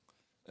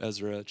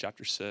Ezra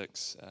chapter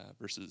 6,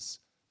 verses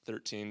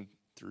 13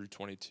 through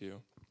 22.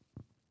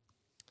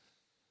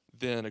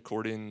 Then,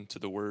 according to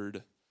the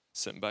word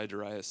sent by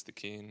Darius the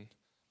king,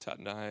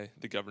 Tatnai,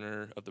 the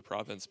governor of the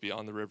province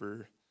beyond the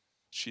river,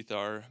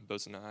 Shethar,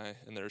 Bozenai,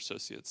 and their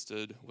associates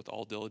did with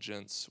all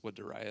diligence what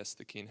Darius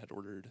the king had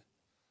ordered.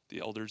 The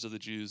elders of the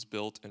Jews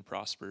built and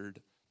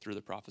prospered through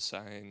the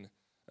prophesying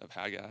of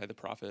Haggai the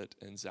prophet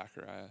and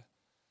Zechariah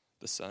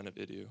the son of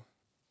Iddu.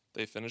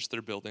 They finished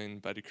their building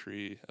by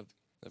decree of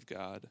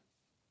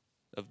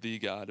the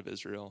God of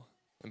Israel,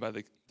 and by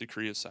the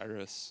decree of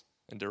Cyrus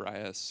and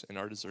Darius and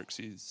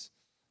Artaxerxes,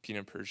 king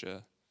of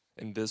Persia.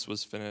 And this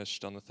was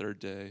finished on the 3rd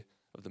day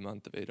of the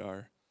month of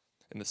Adar,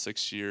 in the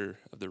 6th year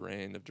of the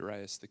reign of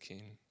Darius the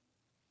king.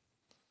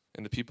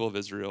 And the people of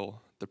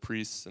Israel, the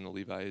priests and the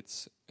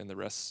Levites, and the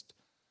rest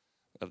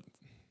of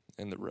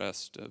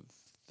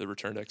the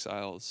returned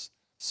exiles,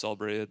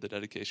 celebrated the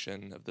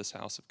dedication of this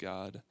house of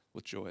God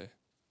with joy.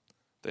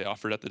 They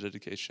offered at the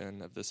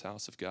dedication of this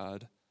house of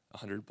God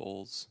 100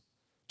 bulls,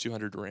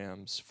 200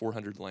 rams,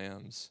 400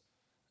 lambs,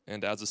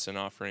 and as a sin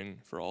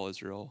offering for all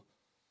Israel,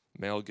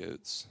 male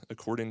goats,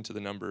 according to the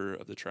number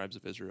of the tribes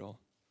of Israel.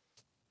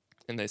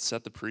 And they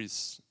set the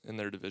priests in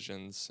their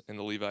divisions and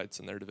the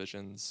Levites in their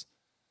divisions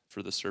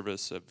for the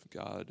service of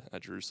God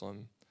at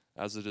Jerusalem,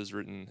 as it is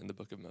written in the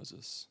book of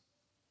Moses.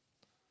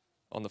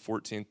 On the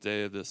 14th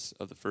day of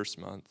the first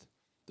month,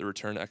 the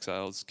returned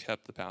exiles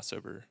kept the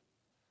Passover,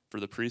 for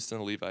the priests and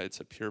the Levites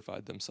had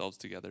purified themselves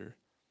together.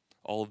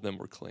 All of them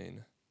were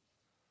clean.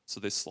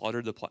 So they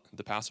slaughtered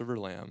the Passover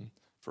lamb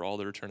for all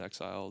the returned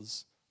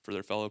exiles, for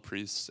their fellow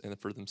priests, and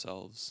for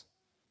themselves.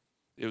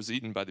 It was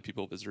eaten by the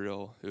people of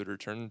Israel who had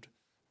returned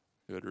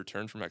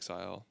from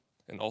exile,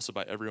 and also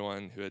by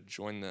everyone who had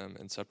joined them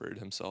and separated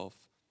himself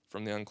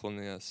from the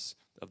uncleanness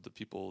of the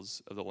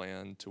peoples of the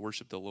land to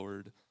worship the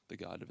Lord, the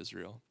God of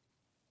Israel.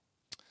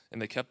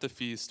 And they kept the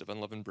feast of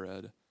unleavened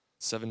bread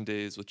 7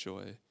 days with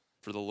joy,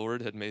 for the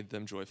Lord had made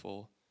them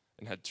joyful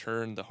and had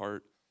turned the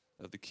heart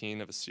of the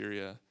king of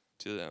Assyria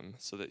to them,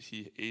 so that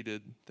he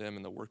aided them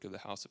in the work of the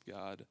house of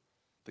God,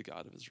 the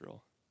God of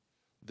Israel.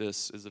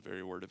 This is the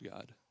very word of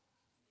God.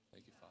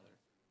 Thank you, Father.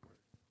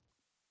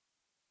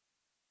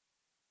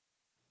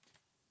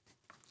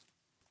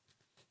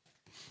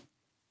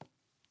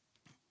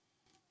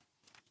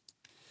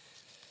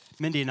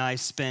 Mindy and I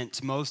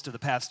spent most of the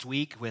past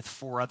week with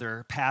 4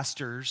 other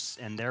pastors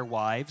and their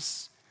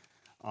wives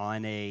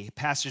on a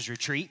pastor's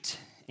retreat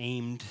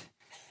aimed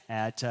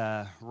at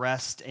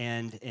rest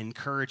and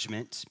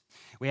encouragement.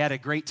 We had a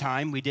great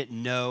time. We didn't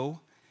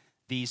know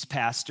these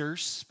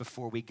pastors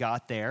before we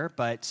got there,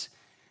 but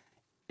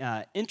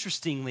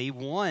interestingly,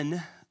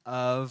 one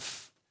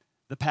of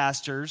the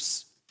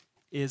pastors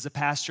is a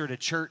pastor at a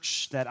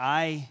church that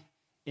I,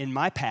 in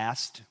my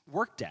past,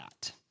 worked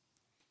at.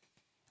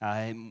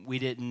 We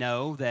didn't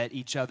know that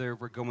each other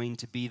were going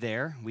to be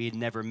there. We had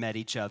never met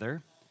each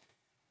other.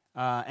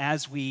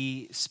 As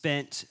we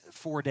spent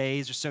 4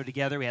 days or so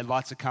together, we had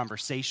lots of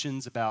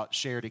conversations about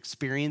shared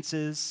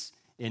experiences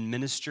in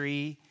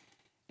ministry,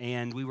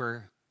 and we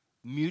were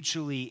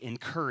mutually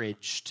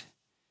encouraged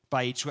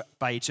by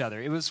each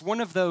other. It was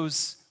one of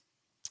those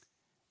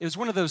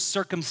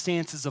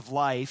circumstances of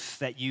life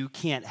that you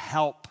can't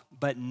help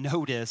but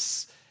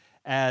notice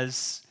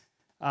as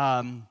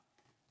a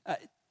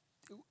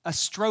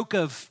stroke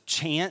of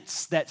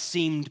chance that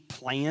seemed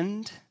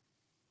planned,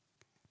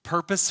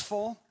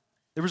 purposeful.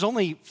 There was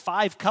only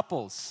 5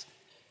 couples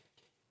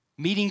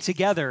meeting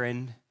together,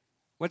 and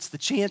what's the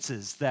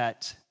chances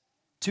that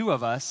 2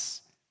 of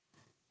us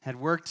had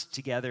worked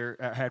together,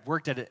 had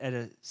worked at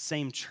a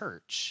same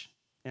church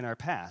in our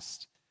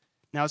past?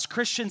 Now, as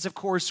Christians, of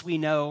course, we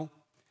know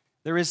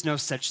there is no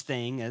such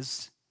thing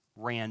as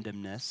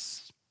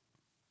randomness,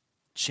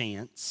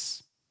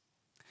 chance.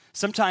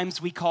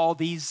 Sometimes we call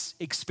these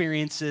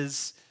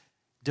experiences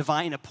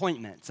divine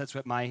appointments. That's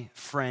what my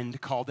friend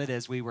called it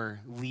as we were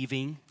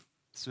leaving.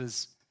 This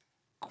was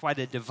quite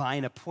a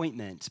divine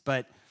appointment.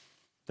 But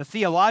the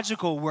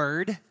theological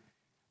word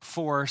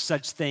for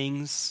such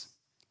things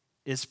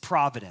is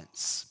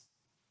providence.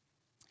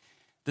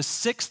 The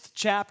 6th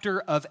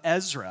chapter of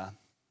Ezra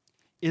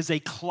is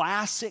a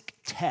classic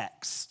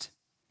text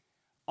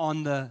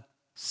on the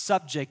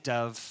subject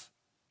of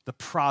the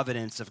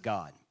providence of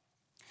God.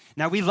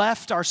 Now, we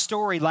left our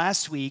story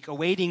last week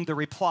awaiting the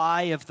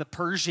reply of the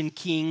Persian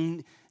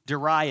king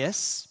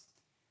Darius,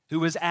 who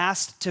was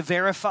asked to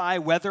verify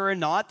whether or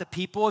not the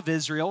people of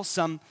Israel,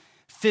 some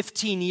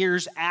 15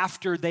 years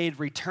after they had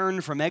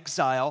returned from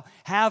exile,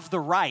 have the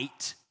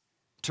right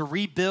to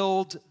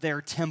rebuild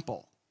their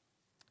temple.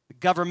 The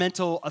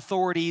governmental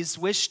authorities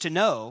wish to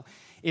know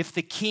if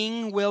the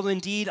king will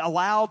indeed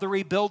allow the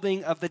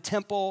rebuilding of the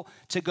temple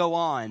to go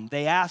on.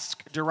 They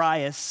ask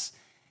Darius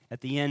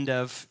at the end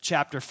of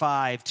chapter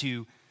 5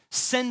 to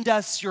send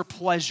us your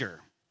pleasure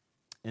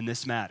in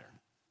this matter.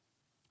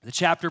 The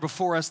chapter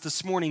before us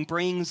this morning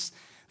brings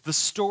the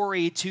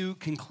story to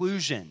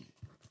conclusion.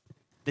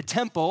 The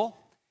temple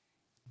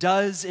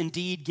does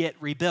indeed get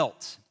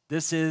rebuilt.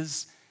 This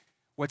is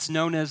what's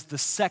known as the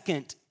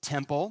second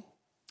temple.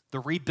 the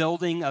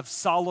rebuilding of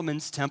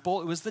Solomon's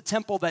temple. It was the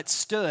temple that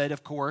stood,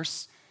 of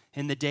course,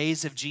 in the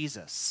days of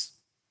Jesus.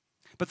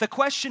 But the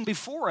question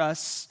before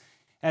us,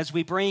 as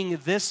we bring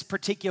this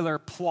particular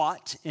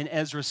plot in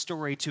Ezra's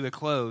story to a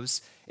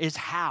close, is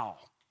how?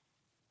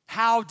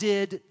 How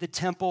did the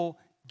temple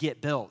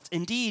get built?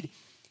 Indeed,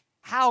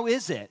 how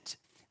is it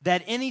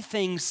that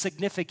anything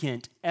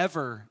significant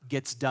ever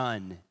gets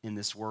done in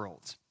this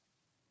world?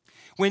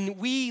 When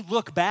we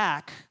look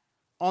back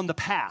on the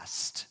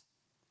past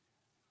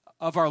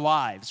of our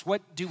lives,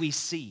 what do we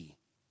see?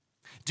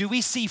 Do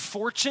we see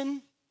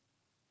fortune,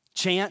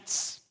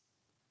 chance?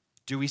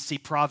 Do we see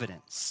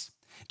providence?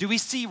 Do we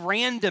see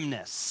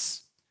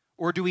randomness?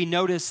 Or do we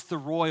notice the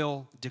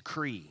royal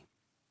decree?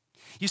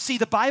 You see,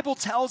 the Bible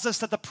tells us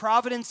that the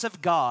providence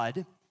of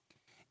God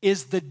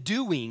is the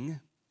doing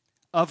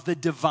of the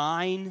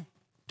divine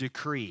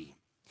decree.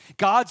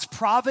 God's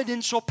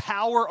providential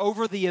power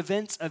over the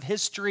events of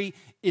history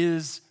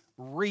is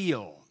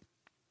real,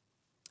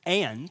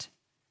 and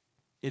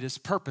it is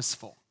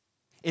purposeful.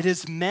 It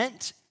is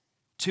meant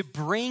to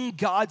bring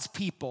God's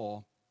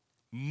people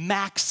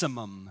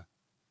maximum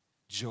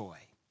joy.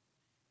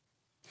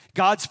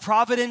 God's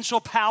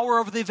providential power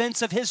over the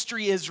events of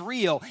history is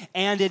real,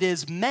 and it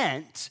is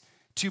meant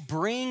to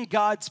bring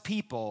God's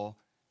people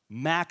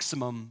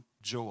maximum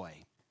joy.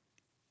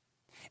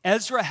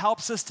 Ezra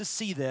helps us to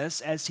see this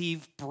as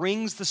he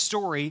brings the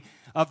story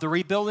of the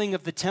rebuilding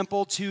of the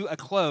temple to a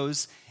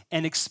close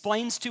and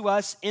explains to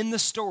us in the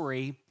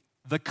story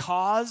the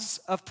cause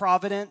of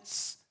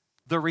providence,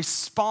 the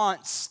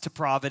response to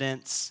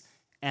providence,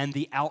 and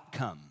the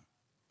outcome.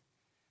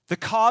 The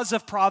cause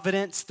of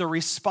providence, the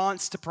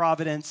response to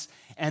providence,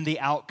 and the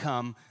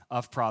outcome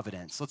of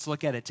providence. Let's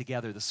look at it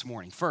together this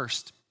morning.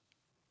 First,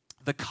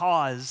 the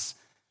cause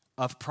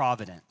of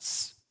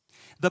providence.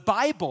 The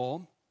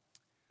Bible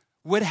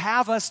would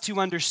have us to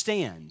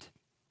understand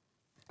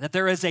that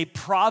there is a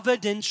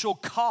providential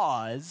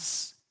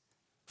cause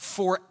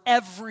for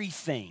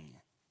everything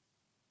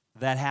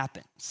that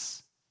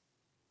happens.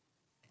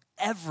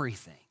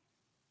 Everything.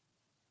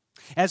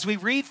 As we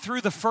read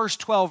through the first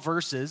 12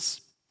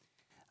 verses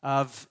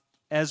of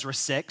Ezra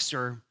 6,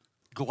 or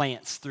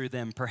glance through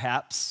them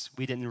perhaps,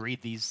 we didn't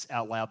read these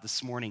out loud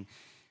this morning,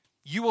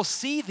 you will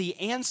see the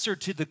answer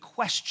to the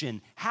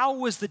question, how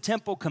was the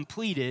temple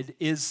completed,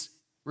 is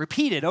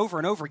repeated over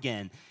and over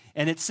again.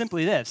 And it's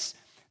simply this: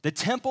 the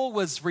temple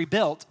was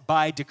rebuilt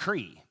by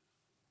decree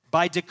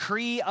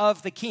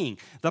of the king.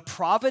 The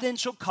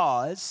providential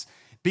cause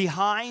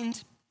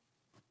behind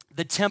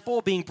the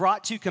temple being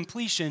brought to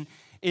completion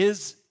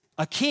is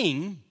a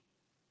king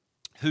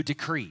who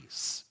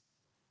decrees.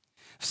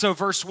 So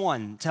verse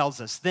 1 tells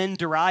us, then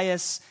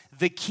Darius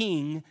the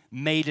king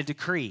made a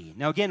decree.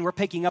 Now again, we're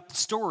picking up the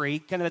story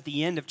kind of at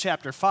the end of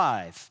chapter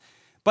 5.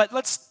 But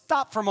let's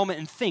stop for a moment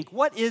and think,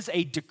 what is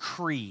a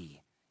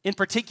decree? In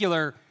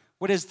particular,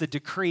 what is the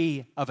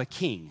decree of a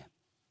king?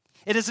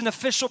 It is an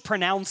official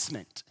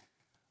pronouncement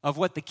of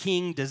what the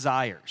king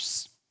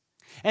desires.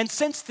 And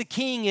since the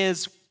king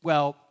is,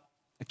 well,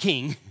 a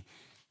king,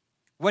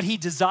 what he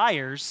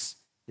desires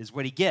is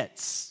what he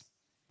gets.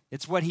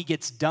 It's what he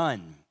gets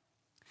done.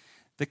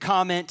 The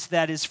comment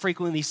that is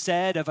frequently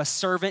said of a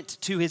servant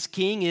to his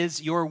king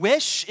is, your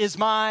wish is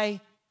my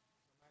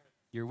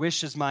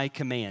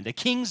command. A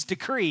king's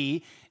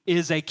decree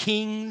is a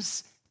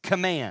king's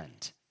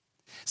command.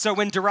 So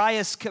what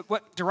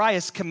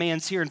Darius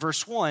commands here in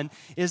verse 1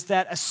 is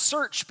that a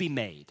search be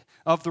made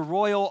of the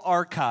royal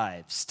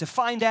archives to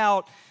find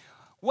out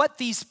what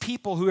these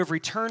people who have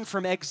returned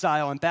from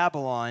exile in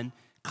Babylon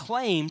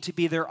claim to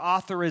be their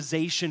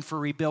authorization for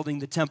rebuilding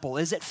the temple.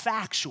 Is it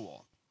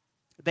factual?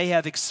 They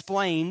have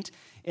explained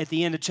at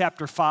the end of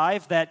chapter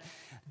 5 that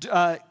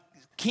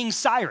King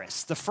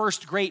Cyrus, the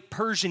first great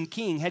Persian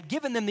king, had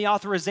given them the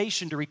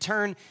authorization to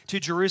return to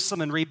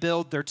Jerusalem and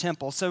rebuild their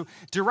temple. So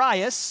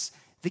Darius,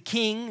 the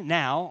king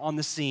now on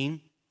the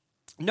scene,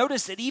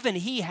 notice that even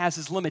he has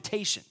his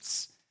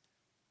limitations.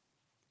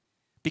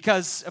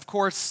 Because, of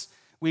course,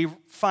 we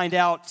find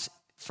out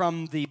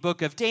from the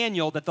book of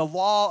Daniel that the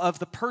law of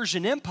the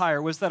Persian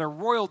Empire was that a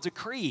royal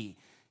decree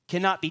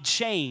cannot be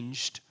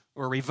changed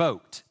or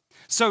revoked.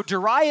 So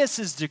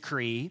Darius's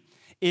decree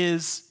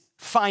is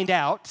find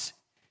out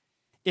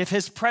if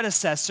his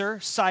predecessor,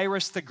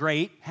 Cyrus the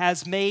Great,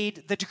 has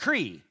made the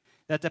decree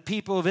that the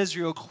people of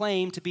Israel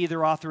claim to be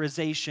their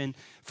authorization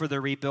for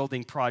the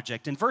rebuilding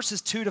project. And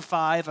verses 2 to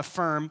 5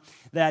 affirm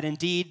that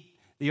indeed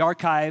the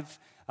archive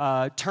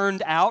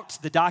turned out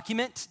the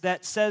document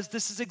that says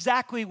this is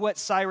exactly what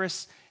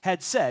Cyrus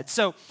had said.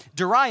 So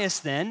Darius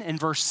then, in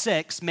verse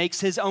 6,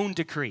 makes his own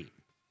decree.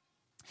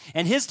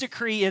 And his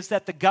decree is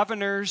that the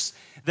governors,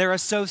 their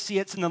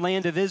associates in the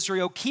land of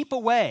Israel, keep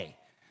away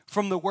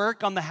from the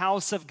work on the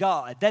house of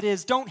God. That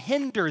is, don't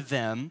hinder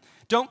them,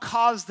 don't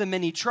cause them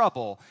any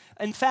trouble.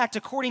 In fact,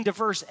 according to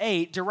verse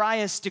 8,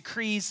 Darius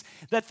decrees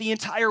that the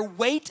entire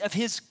weight of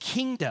his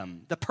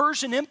kingdom, the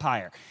Persian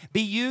Empire,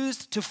 be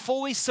used to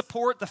fully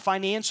support the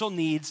financial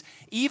needs,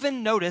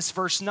 even, notice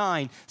verse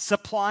 9,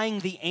 supplying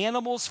the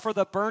animals for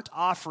the burnt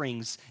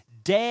offerings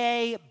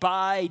day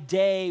by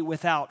day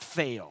without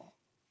fail.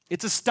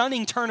 It's a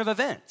stunning turn of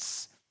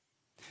events.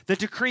 The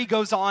decree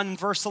goes on in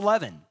verse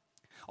 11.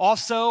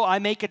 Also, I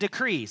make a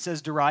decree,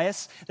 says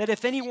Darius, that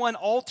if anyone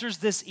alters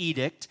this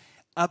edict,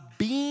 a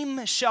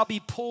beam shall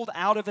be pulled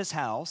out of his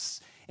house,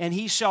 and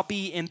he shall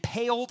be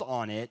impaled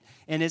on it,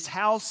 and his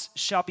house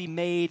shall be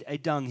made a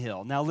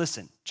dunghill. Now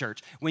listen,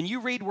 church, when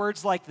you read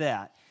words like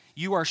that,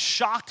 you are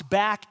shocked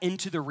back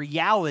into the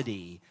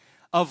reality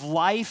of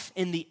life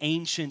in the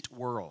ancient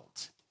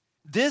world.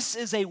 This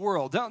is a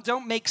world.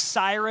 Don't make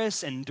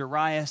Cyrus and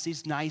Darius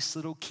these nice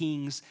little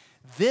kings.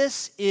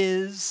 This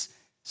is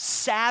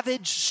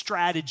savage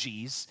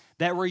strategies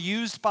that were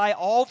used by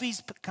all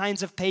these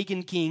kinds of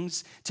pagan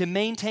kings to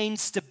maintain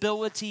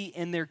stability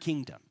in their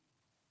kingdom.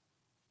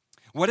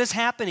 What is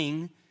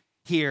happening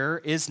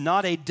here is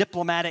not a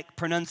diplomatic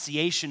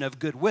pronunciation of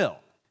goodwill.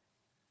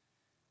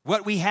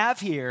 What we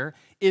have here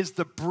is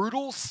the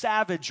brutal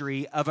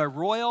savagery of a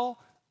royal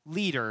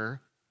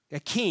leader, a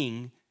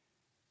king,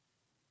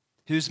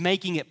 who's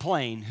making it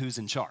plain who's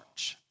in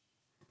charge.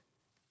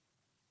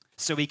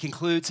 So he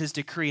concludes his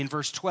decree in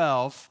verse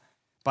 12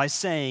 by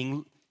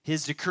saying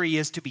his decree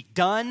is to be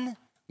done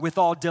with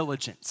all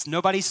diligence.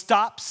 Nobody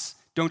stops.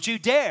 Don't you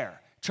dare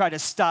try to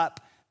stop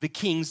the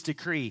king's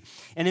decree.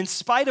 And in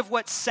spite of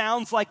what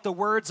sounds like the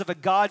words of a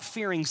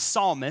God-fearing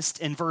psalmist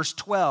in verse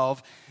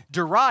 12,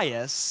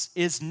 Darius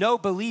is no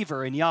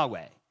believer in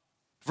Yahweh.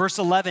 Verse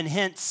 11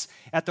 hints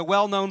at the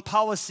well-known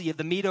policy of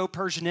the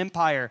Medo-Persian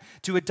Empire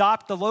to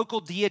adopt the local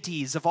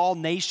deities of all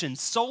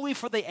nations solely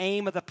for the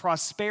aim of the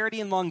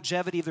prosperity and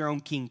longevity of their own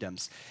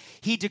kingdoms.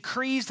 He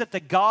decrees that the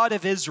God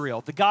of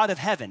Israel, the God of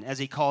heaven, as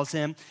he calls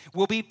him,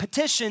 will be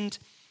petitioned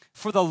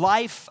for the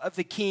life of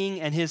the king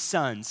and his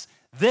sons.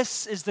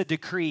 This is the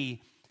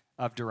decree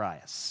of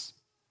Darius.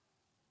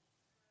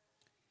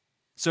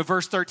 So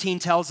verse 13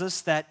 tells us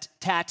that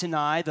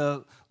Tattenai,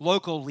 the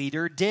local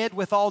leader, did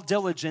with all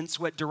diligence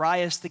what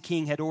Darius the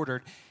king had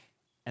ordered,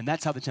 and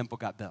that's how the temple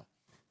got built.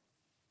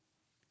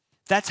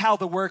 That's how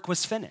the work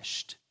was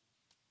finished.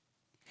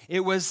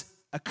 It was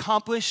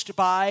accomplished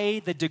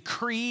by the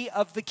decree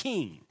of the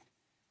king.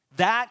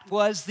 That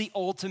was the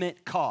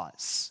ultimate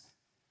cause.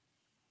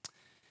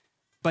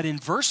 But in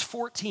verse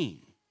 14,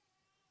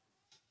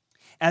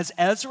 as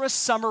Ezra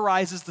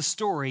summarizes the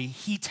story,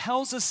 he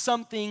tells us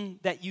something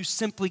that you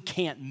simply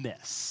can't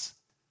miss.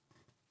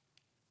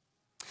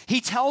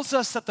 He tells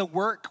us that the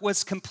work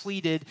was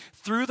completed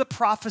through the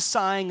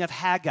prophesying of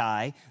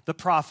Haggai, the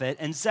prophet,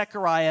 and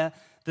Zechariah,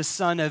 the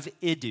son of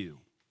Iddu.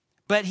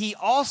 But he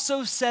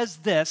also says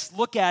this,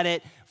 look at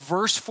it,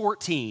 verse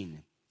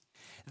 14.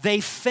 They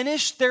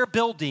finished their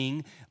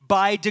building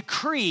by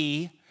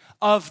decree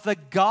of the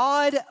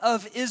God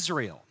of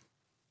Israel,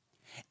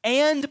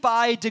 and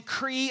by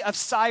decree of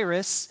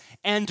Cyrus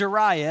and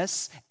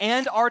Darius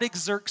and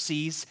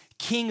Artaxerxes,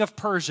 king of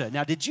Persia.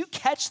 Now, did you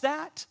catch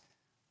that?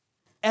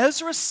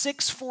 Ezra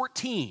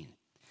 6:14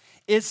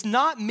 is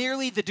not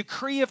merely the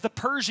decree of the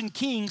Persian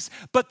kings,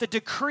 but the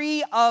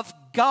decree of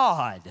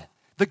God,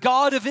 the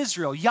God of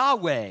Israel,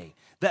 Yahweh,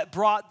 that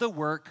brought the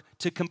work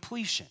to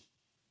completion.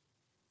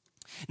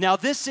 Now,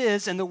 this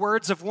is, in the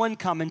words of one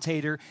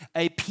commentator,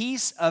 a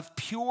piece of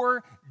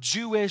pure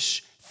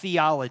Jewish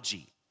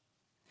theology.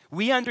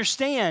 We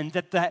understand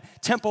that the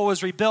temple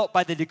was rebuilt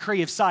by the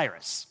decree of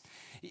Cyrus.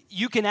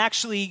 You can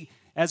actually,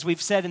 as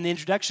we've said in the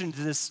introduction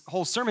to this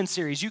whole sermon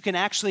series, you can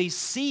actually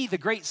see the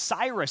great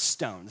Cyrus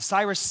stone, the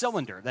Cyrus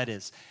cylinder, that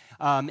is,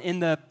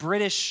 in the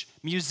British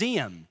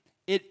Museum.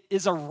 It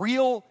is a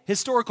real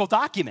historical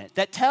document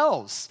that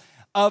tells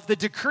of the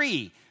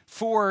decree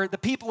for the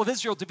people of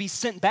Israel to be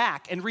sent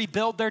back and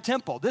rebuild their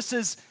temple. This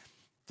is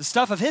the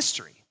stuff of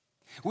history.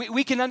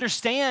 We can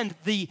understand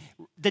the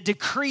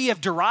decree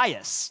of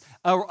Darius,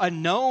 a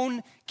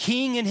known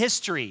king in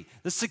history,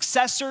 the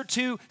successor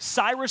to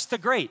Cyrus the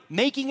Great,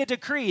 making a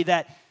decree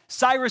that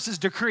Cyrus's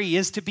decree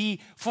is to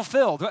be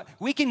fulfilled.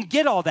 We can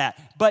get all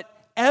that,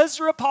 but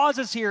Ezra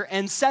pauses here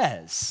and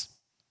says,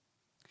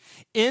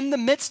 in the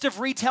midst of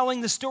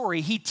retelling the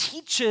story, he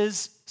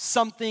teaches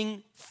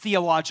something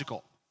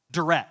theological,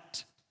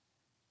 direct.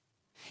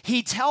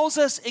 He tells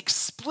us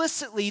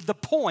explicitly the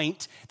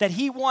point that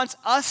he wants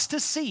us to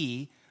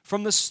see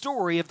from the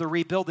story of the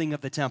rebuilding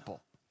of the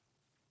temple.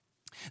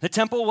 The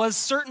temple was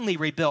certainly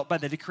rebuilt by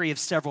the decree of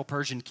several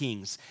Persian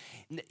kings.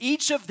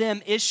 Each of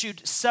them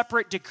issued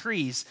separate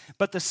decrees,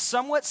 but the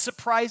somewhat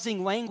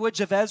surprising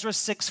language of Ezra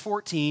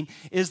 6:14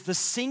 is the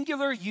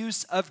singular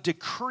use of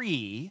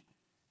decree,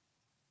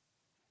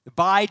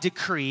 by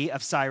decree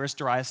of Cyrus,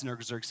 Darius, and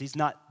Artaxerxes,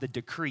 not the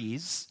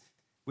decrees,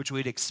 which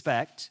we'd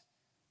expect.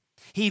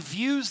 He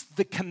views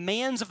the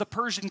commands of the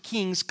Persian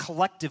kings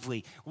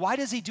collectively. Why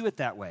does he do it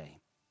that way?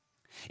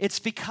 It's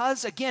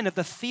because, again, of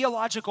the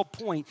theological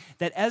point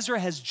that Ezra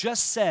has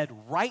just said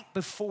right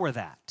before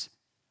that.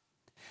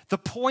 The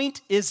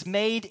point is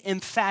made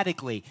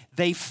emphatically.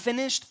 They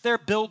finished their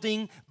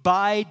building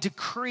by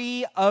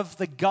decree of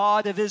the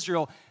God of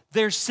Israel.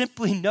 There's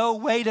simply no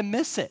way to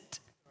miss it.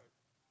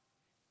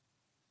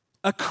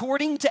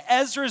 According to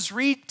Ezra's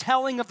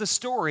retelling of the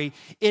story,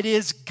 it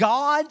is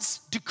God's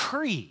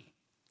decree,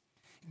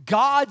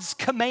 God's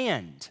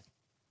command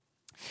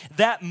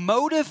that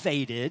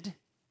motivated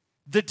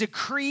the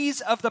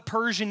decrees of the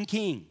Persian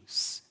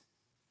kings.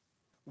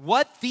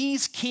 What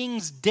these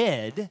kings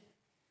did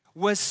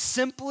was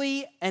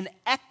simply an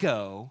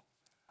echo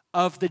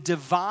of the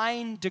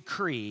divine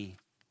decree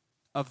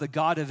of the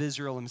God of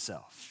Israel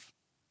himself.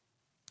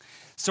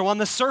 So on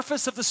the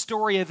surface of the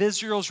story of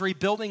Israel's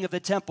rebuilding of the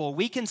temple,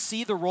 we can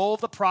see the role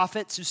of the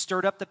prophets who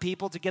stirred up the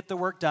people to get the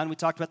work done. We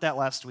talked about that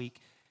last week.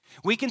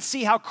 We can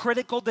see how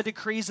critical the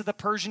decrees of the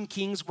Persian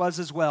kings was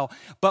as well.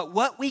 But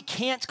what we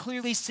can't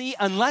clearly see,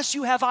 unless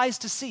you have eyes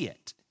to see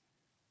it,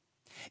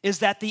 is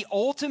that the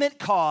ultimate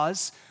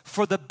cause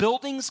for the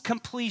building's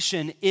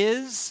completion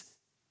is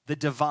the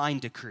divine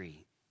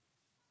decree.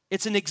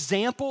 It's an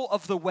example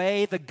of the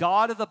way the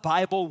God of the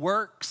Bible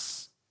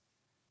works.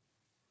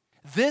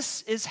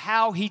 This is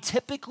how he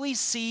typically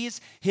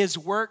sees his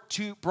work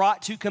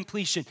brought to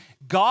completion.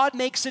 God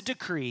makes a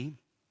decree,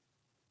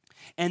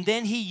 and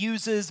then he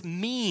uses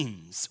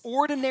means,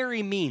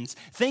 ordinary means,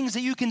 things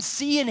that you can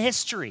see in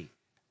history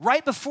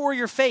right before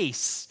your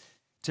face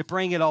to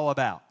bring it all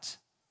about.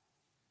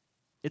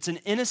 It's an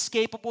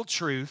inescapable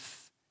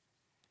truth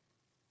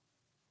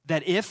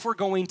that if we're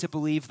going to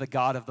believe the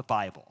God of the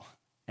Bible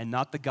and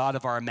not the God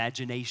of our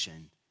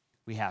imagination,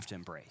 we have to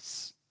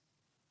embrace.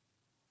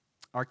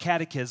 Our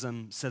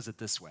catechism says it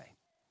this way: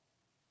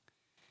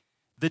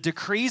 the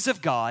decrees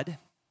of God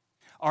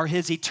are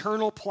his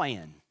eternal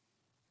plan,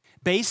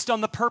 based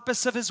on the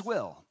purpose of his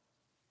will,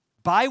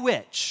 by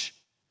which,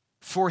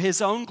 for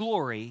his own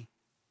glory,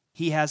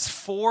 he has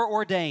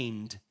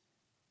foreordained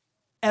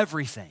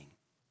everything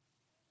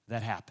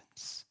that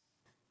happens.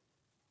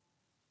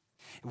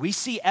 We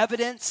see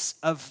evidence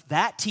of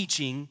that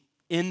teaching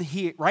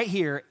right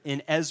here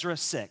in Ezra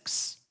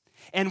 6.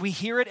 And we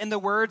hear it in the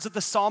words of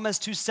the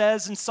psalmist who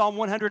says in Psalm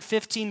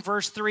 115,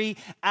 verse 3,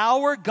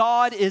 "Our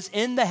God is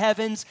in the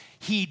heavens.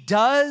 He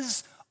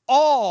does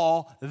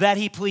all that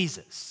he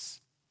pleases."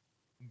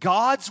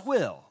 God's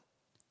will,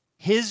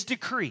 his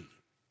decree,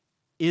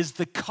 is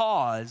the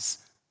cause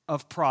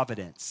of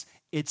providence.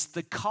 It's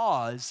the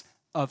cause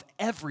of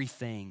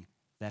everything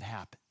that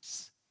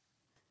happens.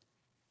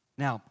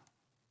 Now,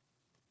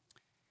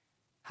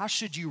 how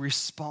should you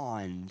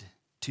respond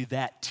to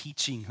that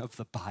teaching of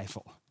the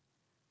Bible?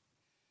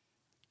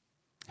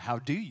 How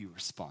do you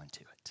respond to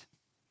it?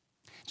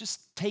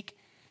 Just take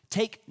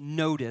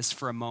notice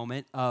for a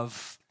moment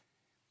of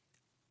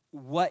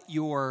what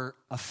your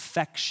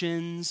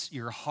affections,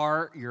 your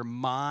heart, your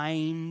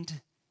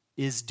mind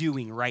is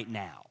doing right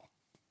now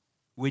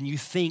when you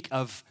think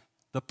of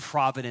the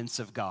providence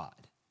of God.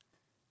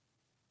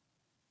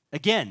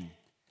 Again,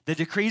 the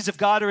decrees of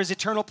God are his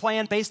eternal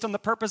plan based on the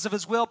purpose of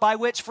his will, by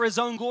which, for his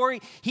own glory,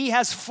 he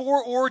has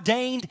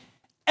foreordained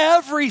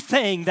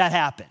everything that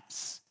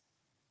happens.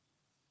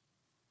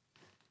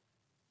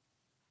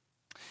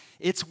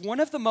 It's one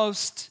of the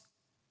most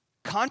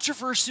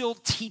controversial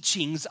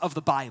teachings of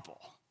the Bible.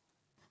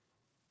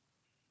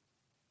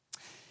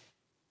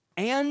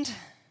 And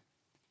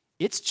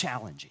it's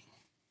challenging.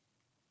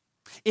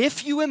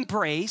 If you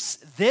embrace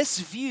this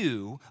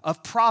view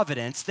of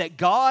providence, that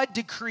God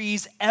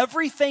decrees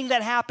everything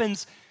that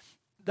happens,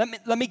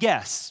 let me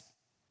guess.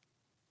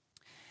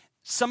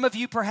 Some of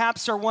you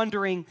perhaps are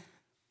wondering,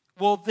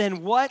 well,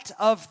 then what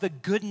of the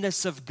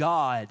goodness of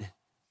God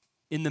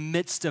in the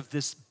midst of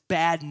this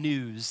bad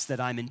news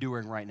that I'm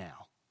enduring right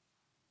now?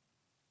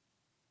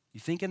 You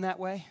thinking that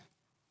way?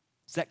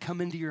 Does that come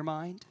into your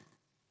mind?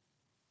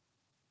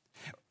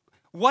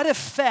 What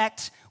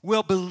effect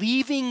will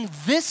believing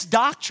this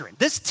doctrine,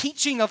 this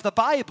teaching of the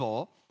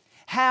Bible,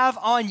 have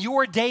on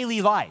your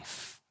daily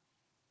life?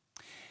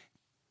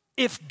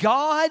 If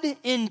God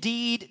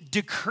indeed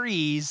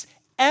decrees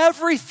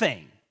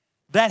everything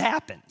that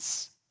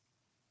happens,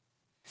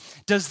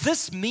 does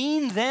this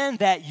mean then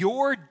that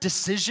your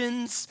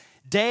decisions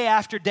day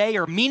after day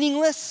are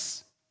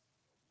meaningless?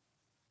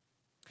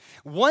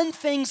 One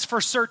thing's for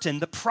certain: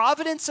 the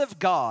providence of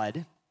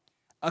God,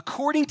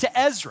 according to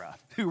Ezra,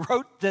 who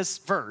wrote this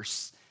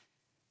verse,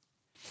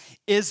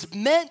 is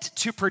meant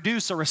to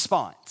produce a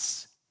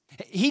response.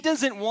 He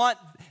doesn't want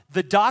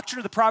the doctrine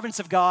of the providence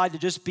of God to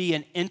just be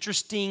an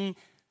interesting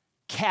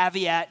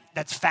caveat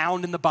that's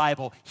found in the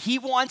Bible. He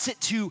wants it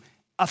to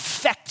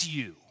affect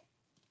you.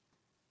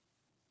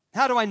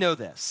 How do I know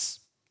this?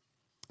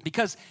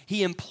 Because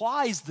he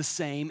implies the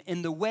same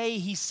in the way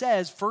he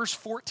says verse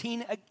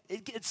 14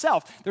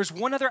 itself. There's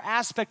one other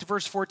aspect of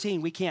verse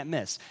 14 we can't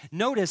miss.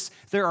 Notice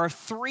there are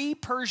 3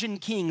 Persian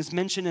kings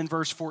mentioned in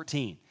verse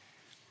 14.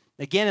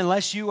 Again,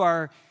 unless you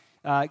are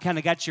kind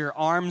of got your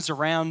arms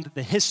around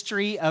the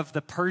history of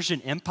the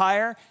Persian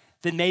Empire,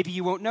 then maybe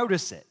you won't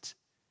notice it.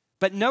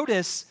 But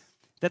notice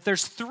that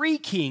there's 3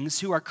 kings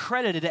who are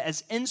credited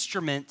as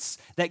instruments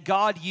that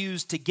God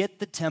used to get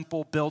the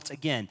temple built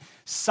again.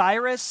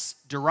 Cyrus,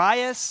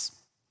 Darius,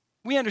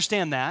 we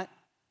understand that,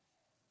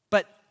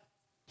 but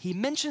he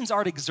mentions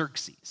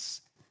Artaxerxes,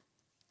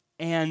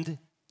 and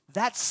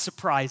that's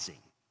surprising.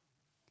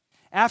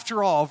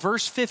 After all,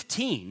 verse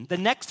 15, the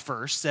next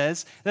verse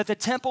says that the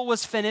temple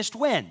was finished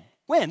when?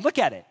 When? Look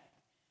at it.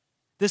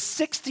 The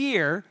 6th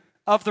year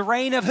of the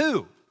reign of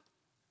who?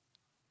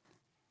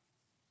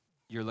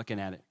 You're looking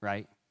at it,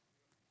 right?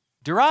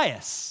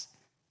 Darius.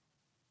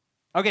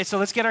 Okay, so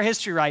let's get our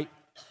history right.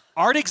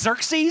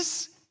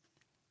 Artaxerxes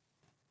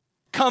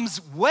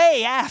comes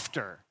way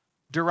after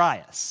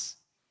Darius.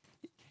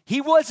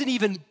 He wasn't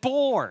even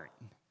born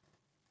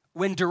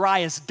when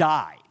Darius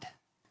died.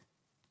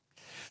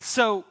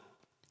 So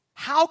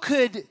how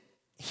could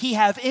he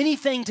have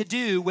anything to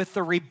do with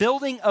the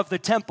rebuilding of the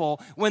temple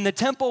when the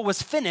temple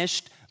was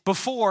finished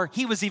before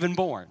he was even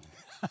born?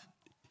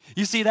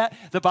 You see that?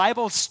 The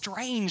Bible's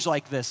strange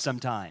like this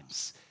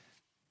sometimes.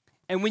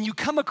 And when you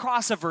come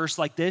across a verse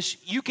like this,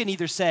 you can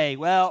either say,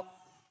 well,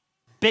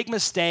 big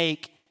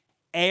mistake,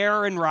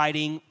 error in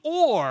writing,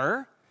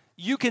 or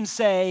you can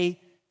say,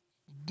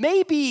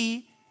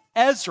 maybe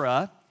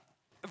Ezra,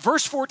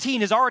 verse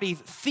 14 is already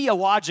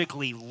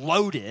theologically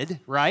loaded,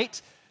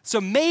 right? So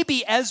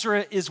maybe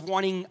Ezra is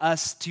wanting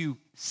us to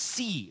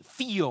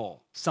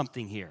feel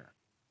something here.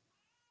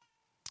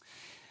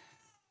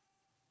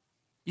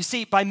 You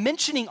see, by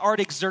mentioning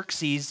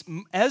Artaxerxes,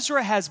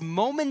 Ezra has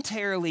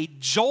momentarily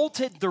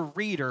jolted the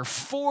reader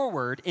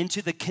forward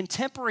into the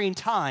contemporary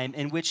time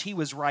in which he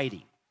was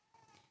writing.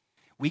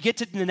 We get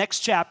to the next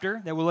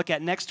chapter that we'll look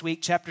at next week,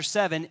 chapter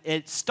 7.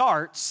 It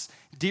starts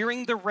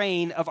during the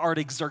reign of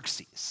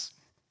Artaxerxes.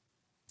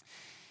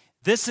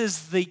 This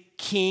is the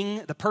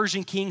king, the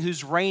Persian king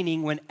who's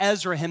reigning when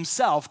Ezra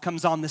himself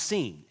comes on the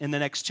scene in the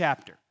next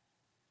chapter.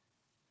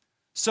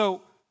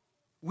 So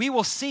we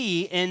will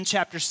see in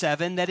chapter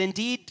 7 that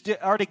indeed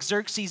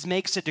Artaxerxes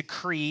makes a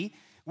decree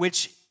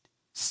which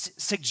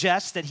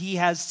suggests that he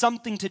has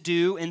something to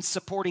do in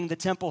supporting the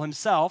temple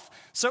himself.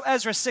 So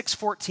Ezra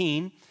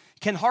 6:14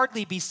 can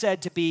hardly be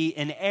said to be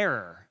in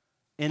error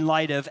in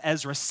light of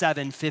Ezra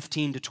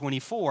 7:15 to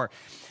 24.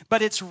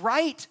 But it's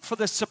right for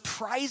the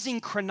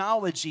surprising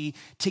chronology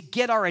to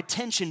get our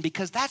attention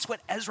because that's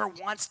what Ezra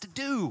wants to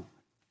do.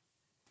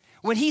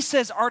 When he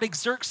says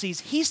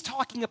Artaxerxes, he's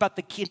talking about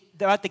the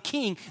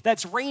king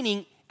that's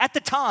reigning at the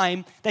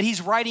time that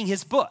he's writing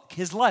his book,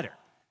 his letter.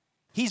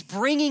 He's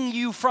bringing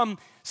you from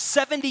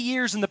 70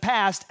 years in the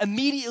past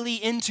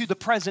immediately into the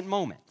present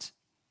moment.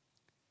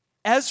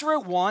 Ezra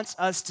wants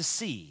us to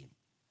see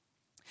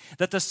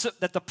that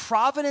the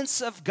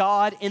providence of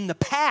God in the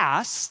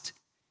past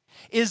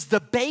is the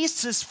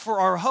basis for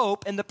our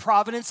hope and the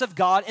providence of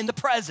God in the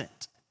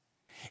present.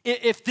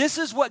 If this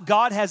is what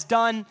God has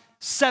done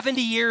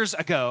 70 years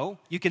ago,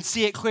 you can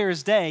see it clear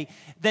as day,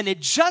 then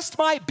it just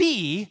might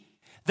be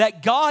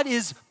that God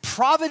is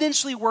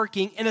providentially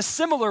working in a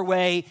similar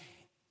way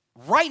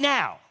right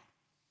now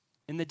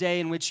in the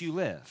day in which you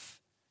live.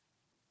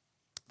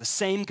 The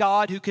same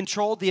God who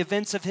controlled the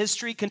events of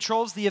history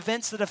controls the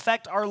events that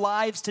affect our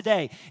lives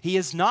today. He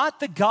is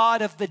not the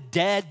God of the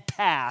dead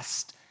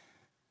past,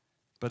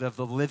 but of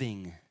the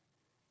living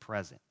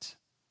present.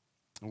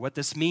 And what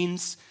this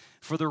means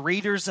for the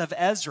readers of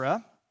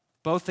Ezra,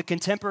 both the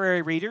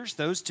contemporary readers,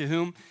 those to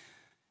whom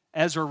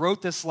Ezra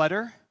wrote this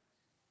letter,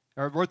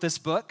 or wrote this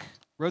book,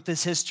 wrote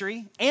this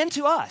history, and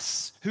to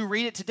us who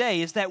read it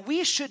today, is that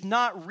we should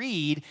not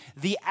read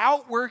the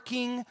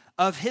outworking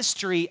of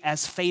history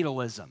as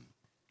fatalism.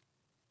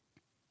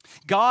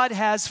 God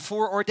has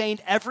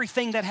foreordained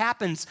everything that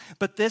happens,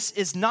 but this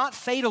is not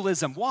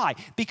fatalism. Why?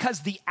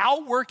 Because the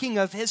outworking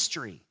of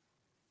history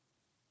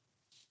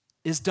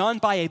is done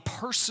by a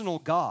personal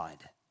God.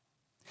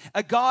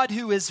 A God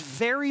who is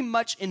very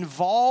much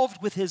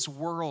involved with his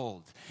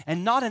world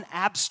and not an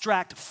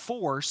abstract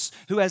force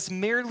who has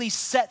merely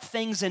set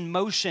things in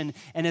motion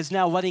and is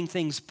now letting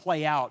things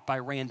play out by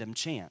random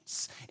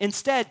chance.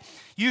 Instead,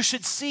 you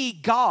should see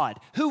God.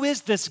 Who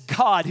is this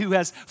God who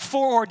has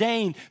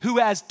foreordained, who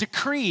has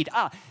decreed?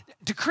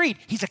 Decreed.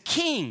 He's a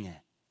king.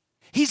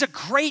 He's a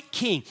great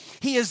king.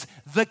 He is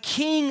the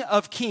King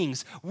of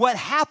kings. What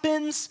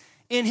happens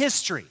in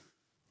history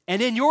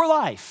and in your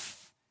life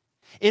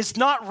is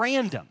not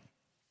random,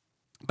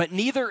 but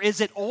neither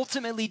is it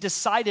ultimately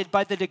decided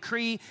by the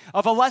decree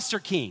of a lesser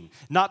king,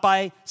 not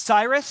by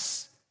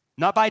Cyrus,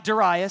 not by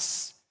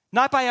Darius,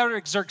 not by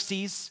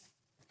Artaxerxes,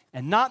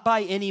 and not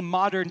by any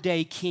modern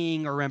day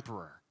king or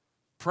emperor,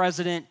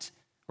 president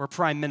or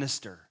prime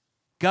minister,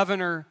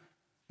 governor,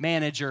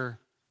 manager,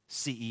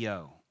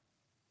 CEO.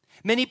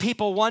 Many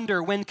people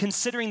wonder when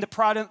considering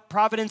the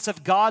providence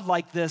of God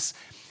like this,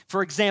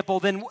 for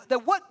example, then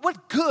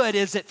what good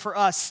is it for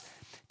us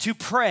to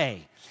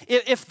pray?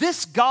 If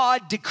this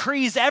God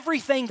decrees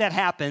everything that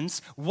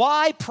happens,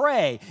 why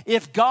pray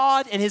if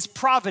God in his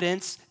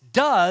providence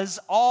does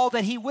all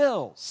that he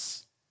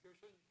wills?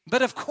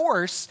 But of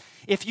course,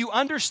 if you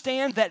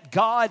understand that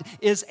God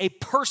is a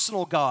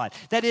personal God,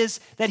 that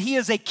is, that he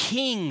is a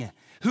king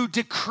who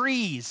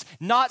decrees,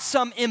 not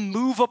some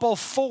immovable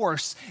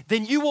force,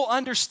 then you will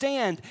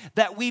understand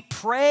that we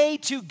pray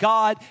to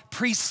God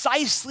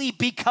precisely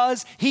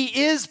because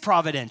he is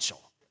providential.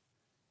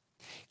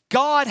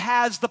 God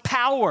has the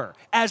power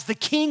as the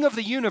king of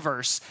the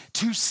universe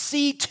to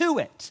see to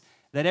it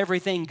that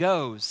everything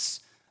goes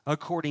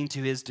according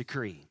to his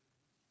decree.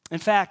 In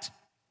fact,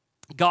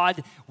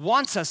 God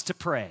wants us to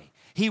pray.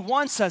 He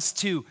wants us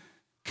to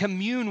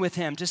commune with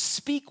him, to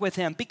speak with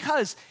him,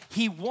 because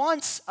he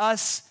wants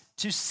us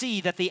to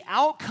see that the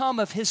outcome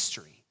of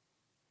history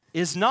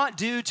is not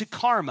due to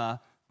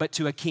karma, but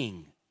to a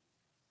king,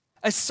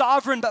 a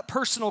sovereign but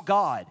personal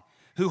God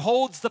who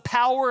holds the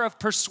power of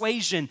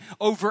persuasion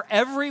over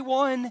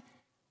everyone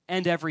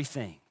and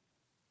everything.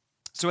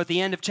 So at the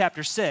end of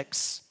chapter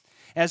 6,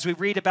 as we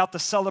read about the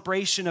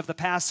celebration of the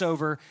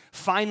Passover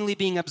finally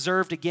being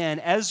observed again,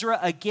 Ezra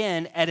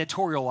again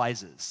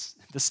editorializes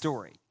the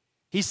story.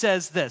 He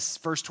says this,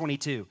 verse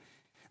 22,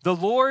 "The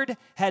Lord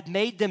had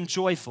made them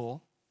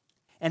joyful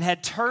and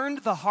had turned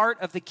the heart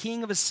of the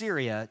king of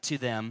Assyria to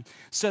them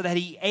so that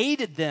he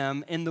aided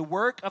them in the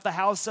work of the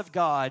house of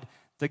God,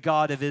 the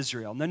God of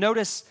Israel." Now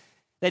notice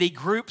that he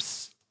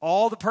groups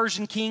all the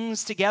Persian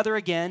kings together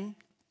again,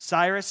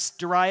 Cyrus,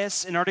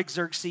 Darius, and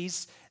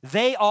Artaxerxes.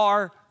 They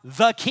are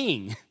the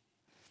king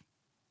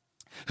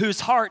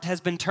whose heart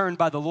has been turned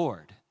by the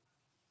Lord.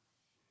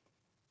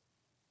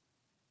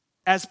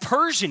 As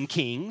Persian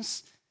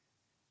kings,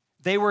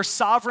 they were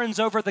sovereigns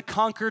over the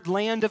conquered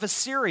land of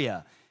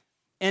Assyria.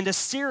 And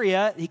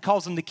Assyria, he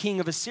calls him the king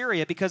of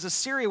Assyria because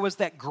Assyria was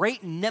that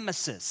great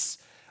nemesis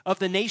of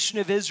the nation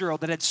of Israel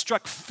that had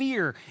struck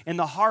fear in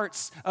the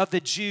hearts of the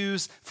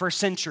Jews for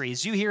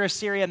centuries. You hear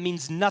Assyria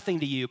means nothing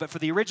to you, but for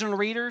the original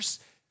readers,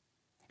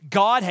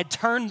 God had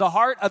turned the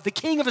heart of the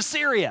king of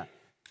Assyria.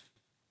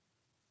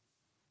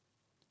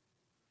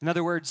 In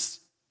other words,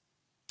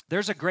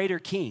 there's a greater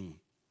king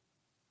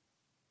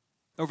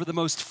over the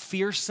most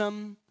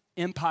fearsome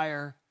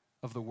empire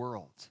of the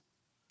world.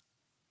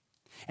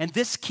 And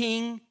this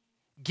king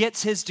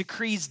gets his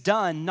decrees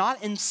done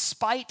not in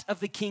spite of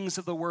the kings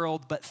of the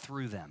world, but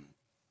through them.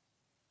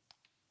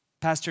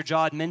 Pastor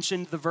John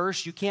mentioned the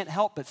verse you can't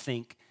help but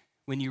think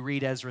when you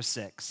read Ezra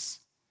 6.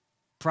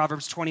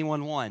 Proverbs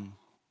 21:1,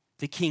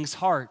 "The king's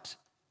heart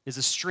is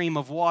a stream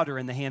of water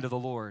in the hand of the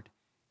Lord.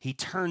 He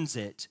turns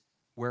it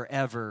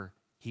wherever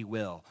he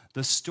will."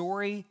 The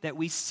story that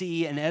we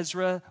see in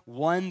Ezra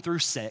 1 through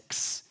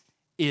 6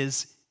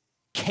 is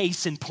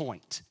case in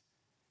point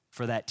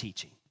for that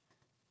teaching.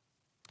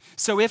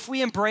 So if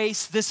we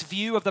embrace this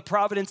view of the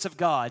providence of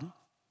God,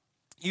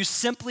 you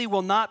simply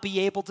will not be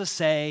able to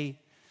say,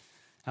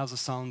 how's the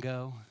song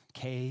go?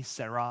 Que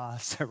sera,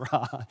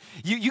 sera.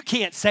 You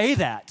can't say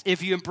that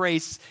if you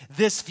embrace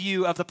this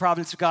view of the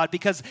providence of God,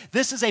 because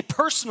this is a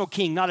personal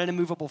king, not an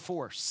immovable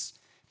force.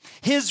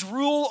 His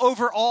rule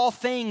over all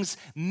things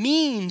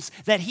means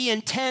that he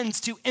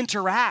intends to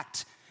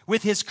interact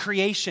with his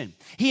creation.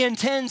 He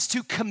intends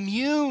to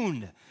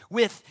commune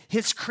with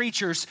his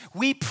creatures.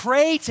 We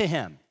pray to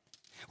him.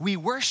 We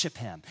worship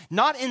him,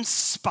 not in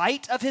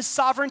spite of his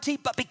sovereignty,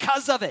 but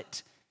because of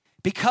it.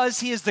 Because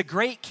he is the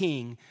great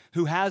king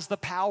who has the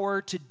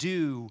power to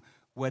do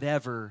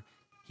whatever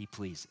he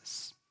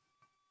pleases.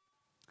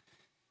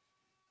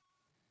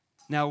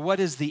 Now, what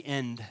is the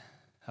end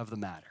of the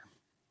matter?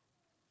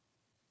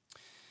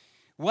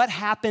 What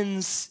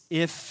happens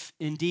if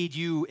indeed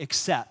you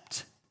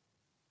accept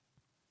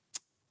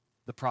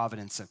the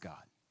providence of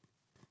God?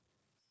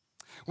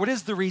 What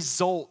is the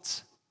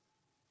result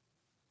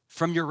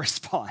from your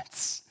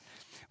response?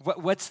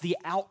 What's the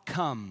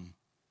outcome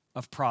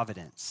of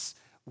providence?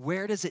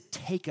 Where does it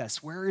take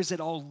us? Where is it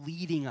all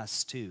leading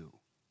us to?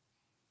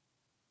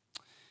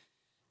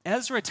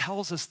 Ezra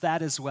tells us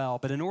that as well,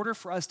 but in order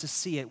for us to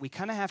see it, we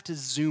kind of have to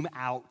zoom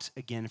out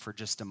again for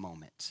just a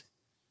moment.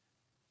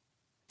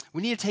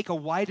 We need to take a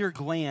wider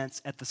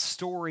glance at the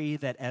story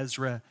that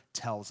Ezra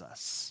tells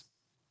us.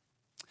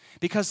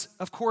 Because,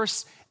 of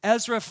course,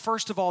 Ezra,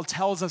 first of all,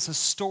 tells us a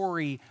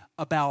story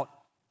about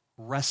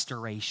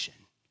restoration.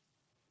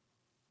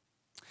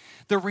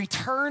 The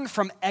return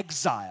from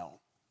exile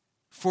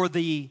for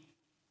the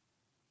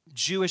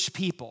Jewish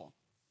people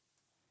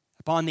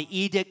upon the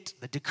edict,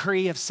 the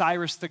decree of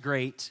Cyrus the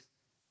Great,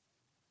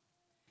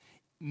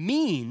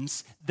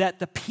 means that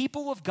the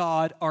people of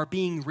God are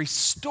being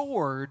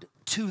restored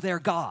to their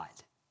God,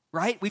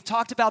 right? We've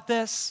talked about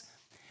this.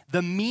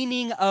 The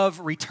meaning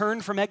of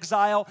return from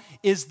exile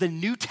is the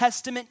New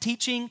Testament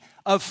teaching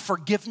of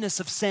forgiveness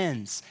of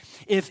sins.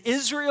 If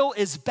Israel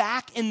is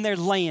back in their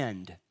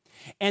land,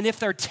 and if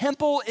their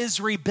temple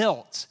is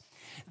rebuilt,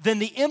 then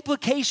the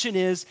implication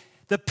is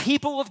the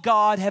people of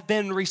God have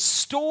been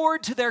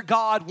restored to their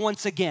God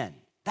once again.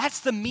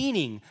 That's the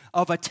meaning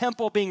of a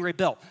temple being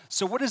rebuilt.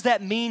 So what does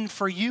that mean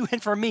for you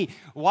and for me?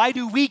 Why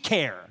do we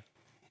care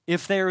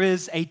if there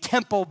is a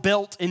temple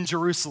built in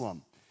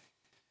Jerusalem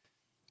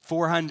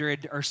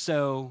 400 or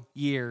so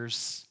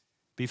years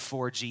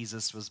before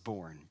Jesus was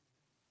born?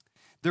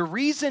 The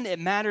reason it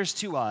matters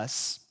to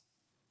us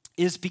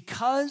is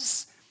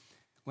because,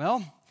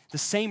 well, the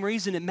same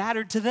reason it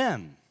mattered to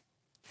them.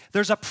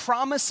 There's a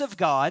promise of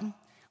God.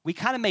 We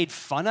kind of made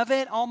fun of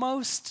it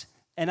almost,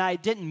 and I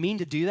didn't mean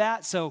to do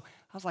that. So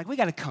I was like, we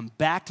got to come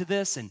back to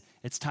this and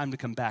it's time to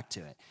come back to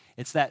it.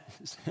 It's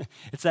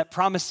that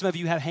promise some of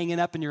you have hanging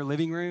up in your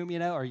living room,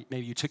 or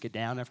maybe you took it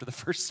down after the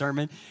first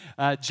sermon.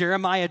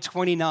 Jeremiah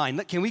 29.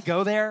 Look, can we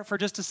go there for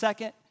just a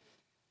second?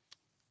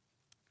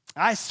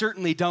 I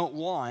certainly don't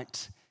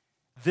want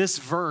this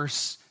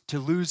verse to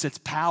lose its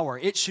power.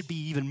 It should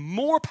be even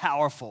more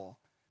powerful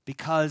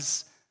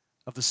because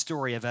of the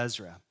story of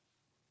Ezra.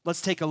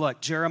 Let's take a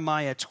look.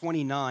 Jeremiah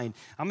 29.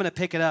 I'm going to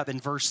pick it up in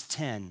verse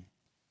 10.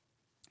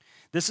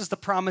 This is the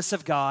promise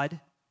of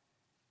God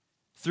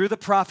through the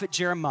prophet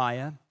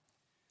Jeremiah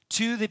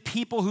to the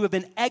people who have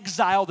been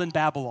exiled in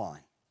Babylon.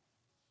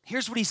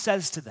 Here's what he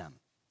says to them.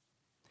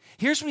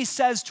 Here's what he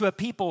says to a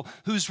people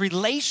whose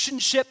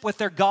relationship with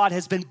their God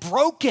has been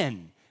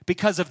broken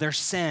because of their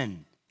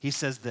sin. He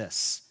says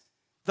this,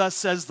 "Thus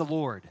says the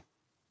Lord,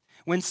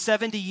 when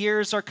 70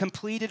 years are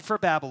completed for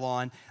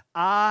Babylon,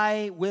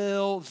 I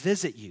will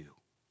visit you,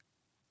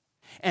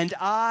 and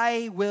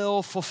I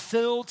will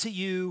fulfill to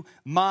you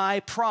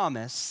my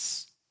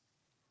promise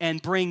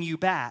and bring you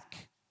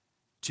back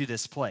to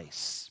this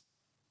place."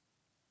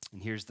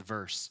 And here's the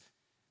verse.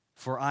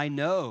 "For I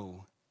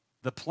know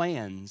the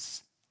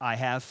plans I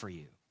have for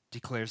you,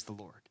 declares the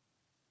Lord.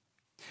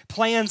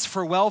 Plans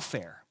for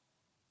welfare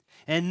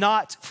and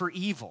not for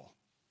evil,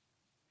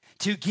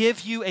 to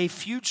give you a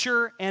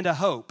future and a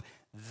hope.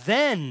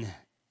 Then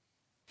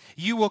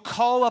you will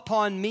call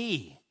upon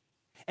me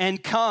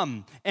and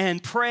come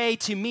and pray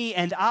to me,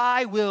 and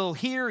I will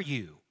hear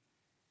you.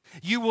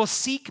 You will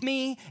seek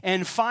me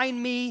and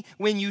find me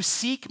when you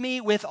seek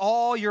me with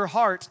all your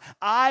heart.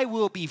 I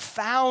will be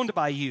found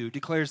by you,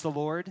 declares the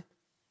Lord.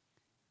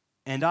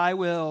 And I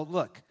will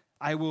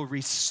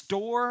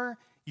restore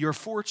your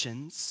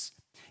fortunes,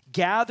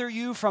 gather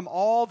you from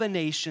all the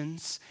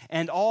nations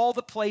and all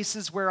the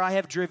places where I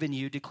have driven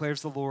you,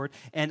 declares the Lord,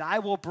 and I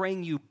will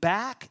bring you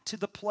back to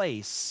the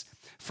place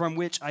from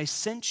which I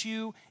sent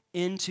you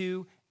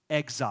into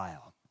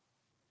exile."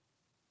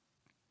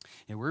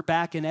 And we're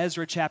back in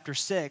Ezra chapter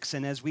 6,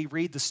 and as we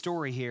read the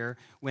story here,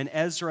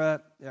 as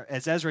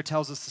Ezra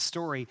tells us the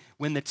story,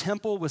 when the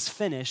temple was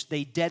finished,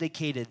 they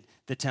dedicated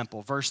the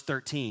temple, verse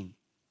 13.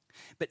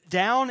 But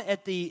down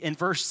in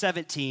verse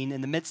 17,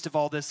 in the midst of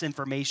all this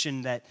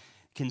information that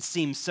can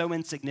seem so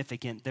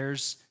insignificant,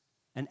 there's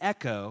an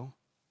echo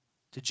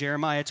to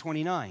Jeremiah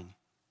 29.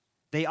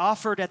 They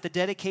offered at the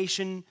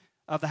dedication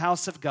of the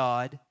house of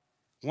God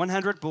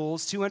 100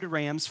 bulls, 200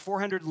 rams,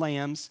 400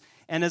 lambs,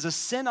 and as a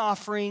sin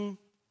offering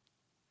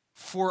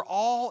for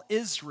all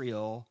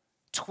Israel,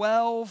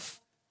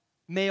 12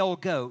 male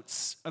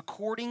goats,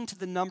 according to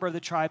the number of the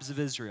tribes of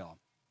Israel.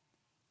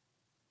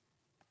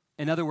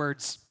 In other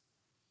words,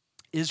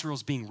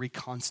 Israel's being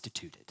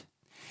reconstituted.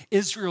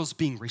 Israel's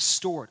being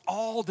restored.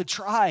 All the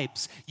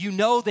tribes. You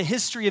know the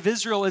history of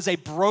Israel is a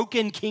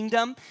broken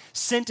kingdom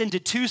sent into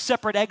two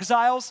separate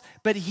exiles.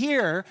 But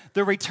here,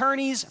 the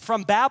returnees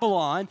from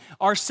Babylon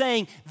are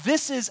saying,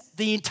 this is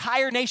the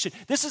entire nation.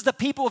 This is the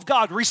people of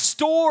God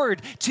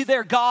restored to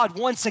their God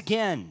once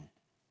again.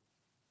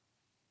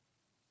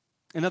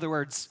 In other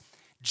words,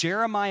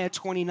 Jeremiah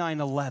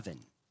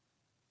 29:11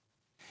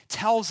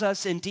 tells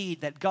us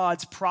indeed that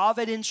God's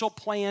providential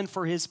plan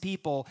for his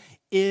people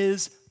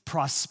is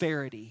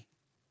prosperity.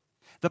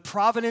 The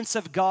providence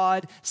of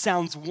God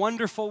sounds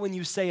wonderful when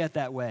you say it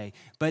that way.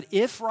 But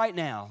if right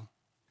now,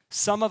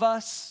 some of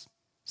us,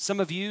 some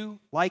of you,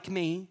 like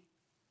me,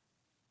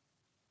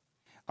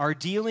 are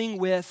dealing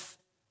with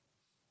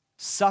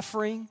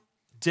suffering,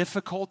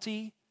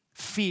 difficulty,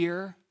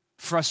 fear,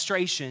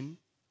 frustration,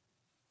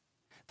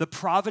 the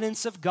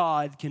providence of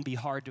God can be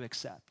hard to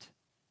accept.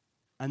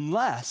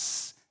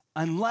 Unless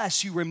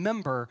you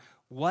remember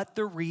what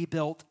the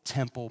rebuilt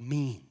temple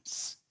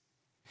means.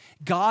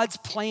 God's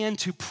plan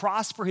to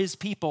prosper his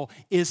people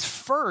is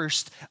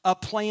first a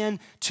plan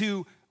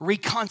to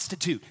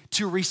reconstitute,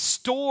 to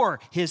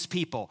restore his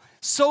people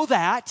so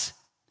that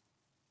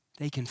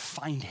they can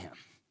find him.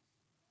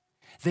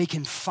 They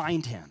can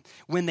find him.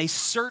 When they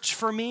search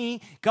for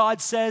me,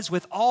 God says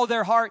with all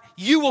their heart,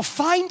 you will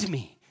find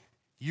me.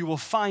 You will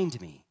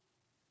find me.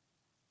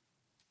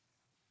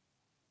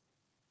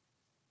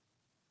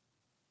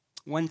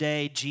 One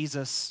day,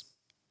 Jesus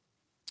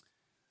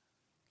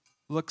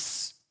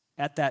looks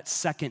at that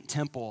second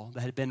temple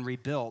that had been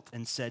rebuilt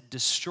and said,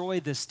 destroy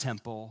this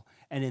temple,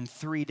 and in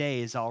 3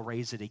 days I'll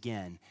raise it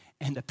again.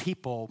 And the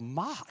people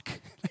mock.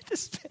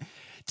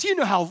 Do you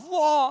know how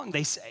long,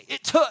 they say,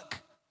 it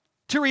took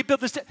to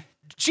rebuild this temple?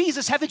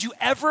 Jesus, haven't you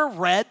ever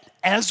read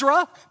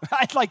Ezra?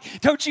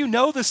 Don't you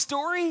know the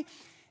story?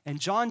 And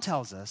John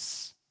tells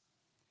us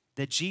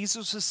that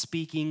Jesus was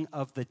speaking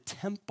of the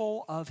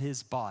temple of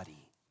his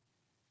body.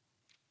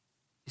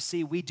 You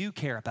see, we do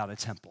care about a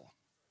temple.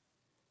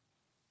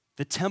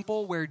 The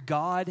temple where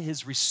God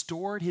has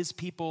restored his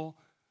people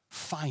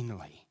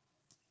finally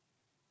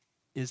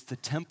is the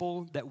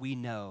temple that we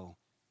know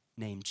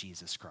named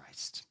Jesus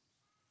Christ.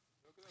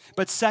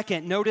 But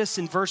second, notice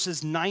in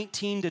verses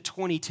 19 to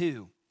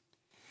 22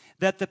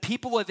 that the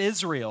people of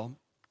Israel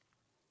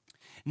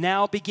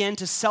now begin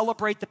to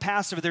celebrate the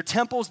Passover. Their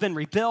temple's been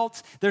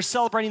rebuilt. They're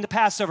celebrating the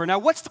Passover. Now,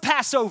 what's the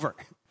Passover?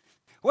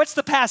 What's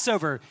the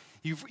Passover?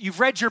 You've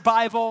read your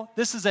Bible.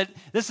 This is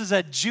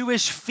a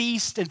Jewish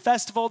feast and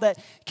festival that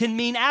can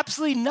mean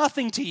absolutely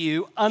nothing to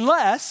you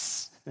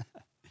unless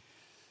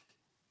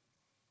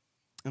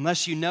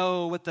you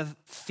know what the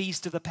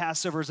feast of the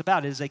Passover is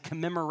about. It is a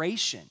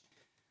commemoration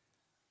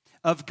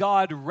of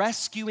God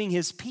rescuing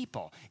his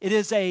people. It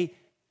is a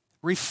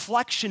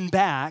reflection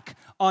back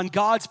on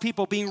God's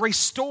people being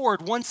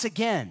restored once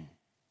again.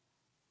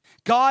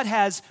 God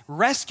has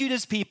rescued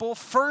his people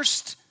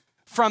first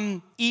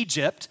from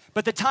Egypt,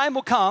 but the time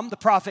will come, the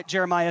prophet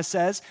Jeremiah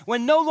says,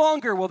 when no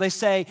longer will they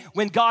say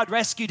when God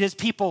rescued his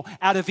people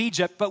out of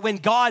Egypt, but when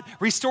God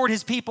restored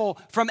his people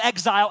from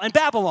exile in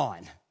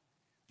Babylon.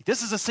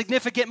 This is a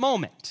significant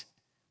moment.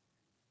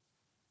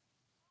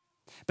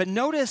 But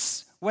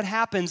notice what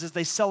happens as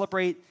they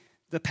celebrate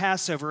the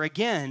Passover.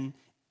 Again,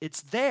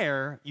 it's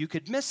there. You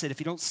could miss it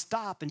if you don't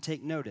stop and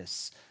take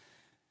notice.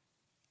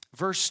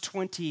 Verse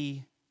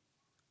 21.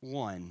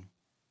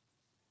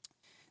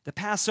 The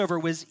Passover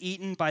was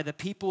eaten by the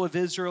people of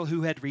Israel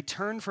who had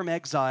returned from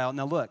exile.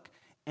 Now look,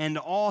 and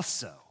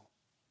also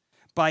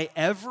by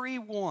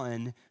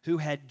everyone who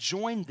had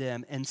joined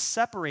them and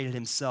separated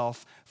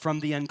himself from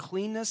the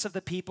uncleanness of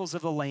the peoples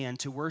of the land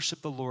to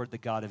worship the Lord, the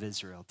God of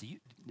Israel.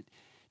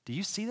 Do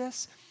you see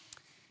this?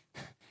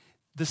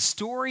 The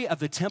story of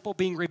the temple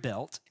being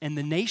rebuilt and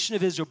the nation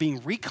of Israel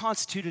being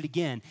reconstituted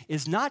again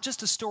is not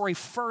just a story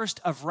first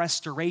of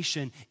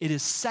restoration, it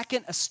is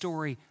second a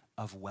story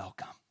of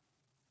welcome.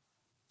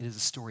 It is a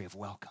story of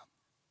welcome.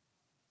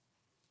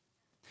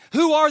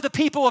 Who are the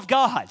people of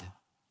God?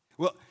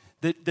 Well,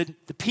 the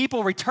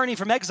people returning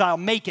from exile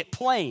make it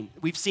plain.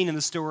 We've seen in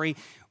the story,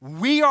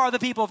 we are the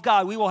people of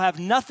God. We will have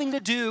nothing to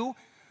do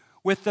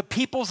with the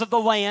peoples of the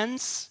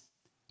lands.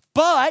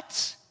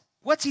 But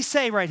what's he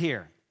say right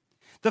here?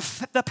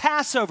 The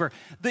Passover,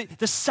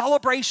 the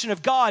celebration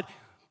of God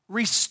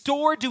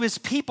restored to his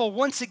people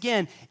once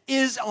again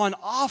is on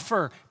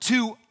offer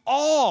to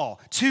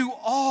all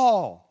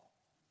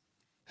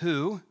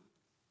who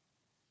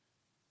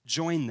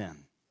join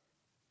them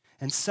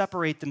and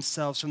separate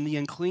themselves from the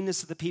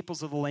uncleanness of the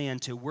peoples of the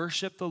land to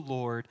worship the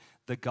Lord,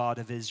 the God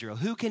of Israel.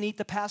 Who can eat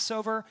the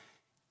Passover?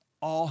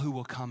 All who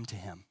will come to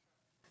him.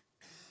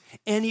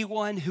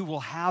 Anyone who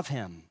will have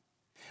him.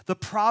 The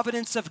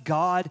providence of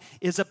God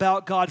is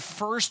about God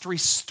first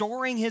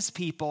restoring his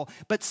people,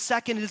 but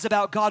second, it is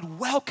about God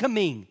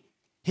welcoming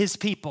his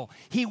people.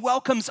 He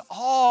welcomes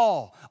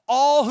all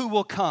who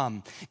will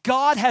come.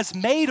 God has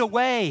made a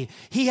way.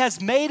 He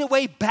has made a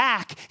way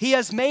back. He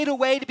has made a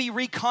way to be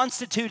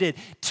reconstituted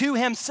to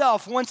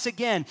himself once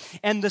again.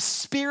 And the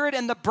Spirit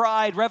and the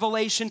bride,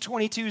 Revelation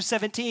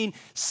 22:17,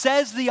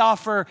 says the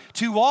offer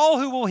to all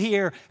who will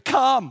hear,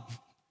 come,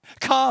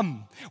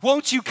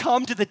 won't you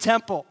come to the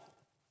temple?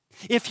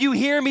 If you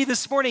hear me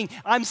this morning,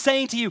 I'm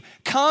saying to you,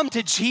 come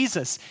to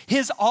Jesus.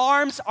 His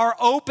arms are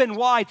open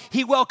wide.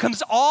 He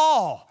welcomes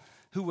all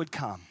who would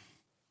come.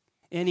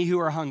 Any who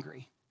are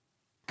hungry,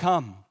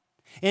 come.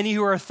 Any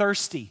who are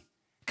thirsty,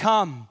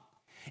 come.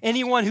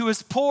 Anyone who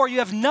is poor, you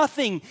have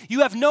nothing, you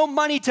have no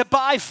money to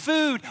buy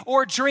food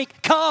or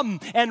drink,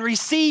 come and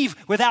receive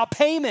without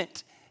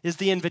payment is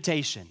the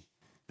invitation.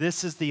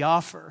 This is the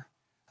offer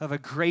of a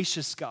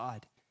gracious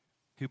God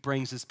who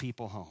brings his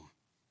people home.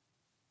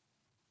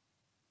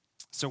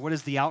 So what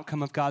is the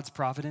outcome of God's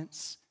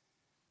providence?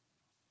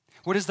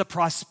 What is the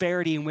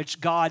prosperity in which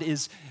God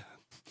is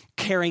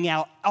carrying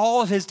out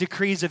all of his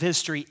decrees of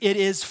history? It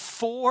is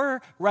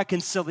for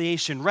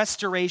reconciliation,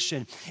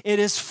 restoration. It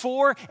is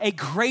for a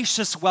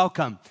gracious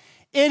welcome.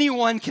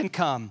 Anyone can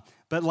come.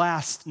 But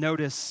last,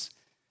 notice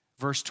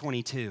verse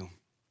 22.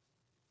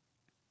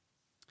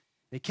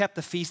 They kept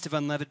the feast of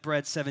unleavened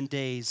bread 7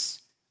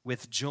 days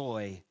with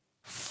joy,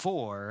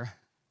 for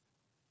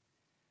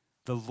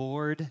the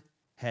Lord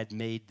had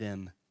made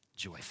them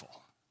joyful.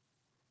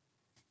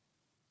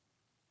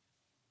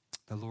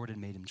 The Lord had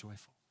made them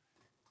joyful.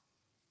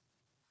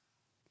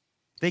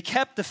 They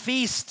kept the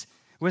feast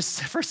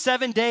for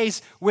 7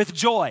 days with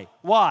joy.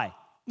 Why?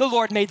 The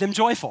Lord made them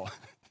joyful.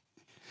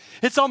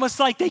 It's almost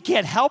like they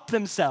can't help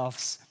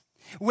themselves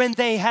when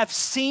they have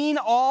seen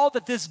all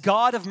that this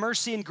God of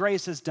mercy and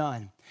grace has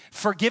done,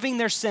 forgiving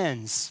their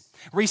sins,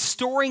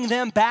 restoring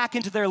them back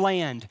into their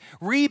land,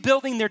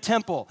 rebuilding their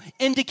temple,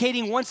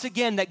 indicating once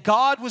again that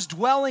God was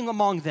dwelling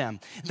among them,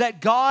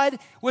 that God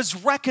was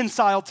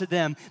reconciled to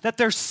them, that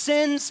their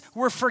sins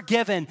were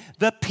forgiven.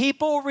 The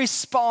people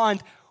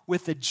respond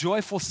with a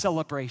joyful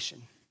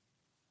celebration.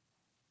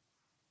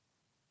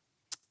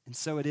 And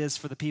so it is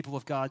for the people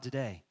of God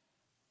today.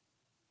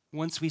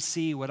 Once we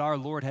see what our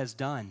Lord has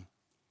done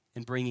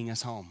in bringing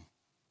us home,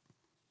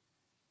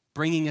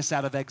 bringing us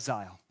out of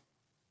exile,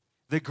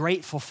 the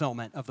great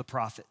fulfillment of the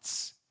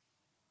prophets.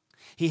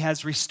 He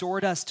has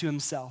restored us to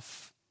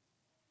himself.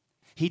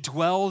 He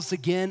dwells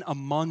again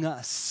among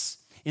us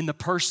in the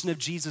person of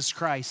Jesus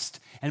Christ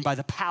and by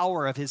the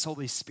power of his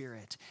Holy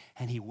Spirit,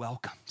 and he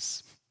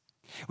welcomes.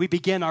 We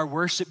begin our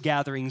worship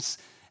gatherings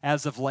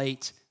as of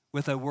late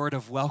with a word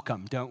of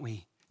welcome, don't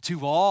we?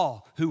 To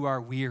all who are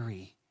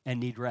weary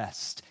and need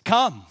rest.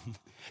 Come.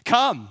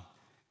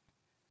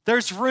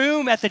 There's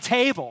room at the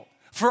table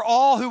for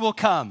all who will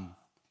come.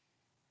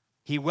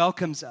 He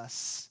welcomes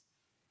us.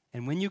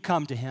 And when you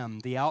come to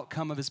him, the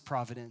outcome of his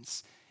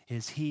providence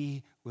is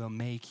he will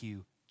make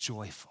you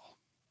joyful.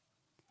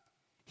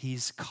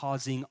 He's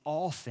causing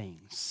all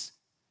things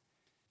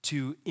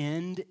to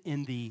end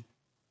in the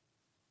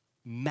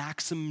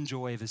maximum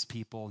joy of his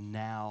people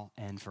now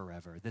and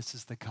forever. This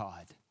is the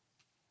God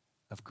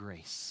of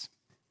grace.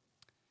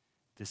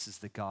 This is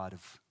the God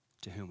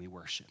to whom we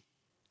worship.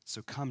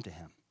 So come to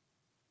him.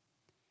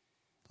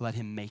 Let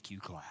him make you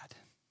glad.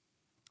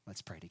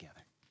 Let's pray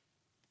together.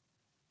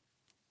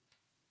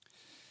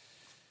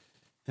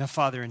 Now,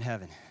 Father in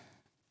heaven,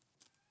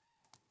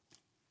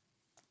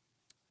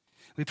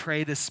 we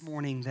pray this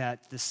morning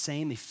that the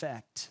same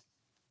effect,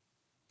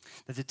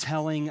 that the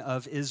telling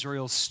of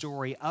Israel's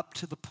story up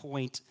to the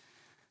point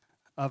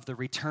of the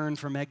return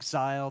from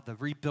exile, the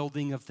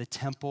rebuilding of the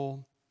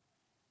temple,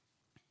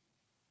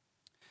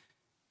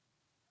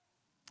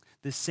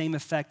 the same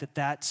effect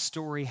that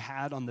story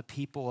had on the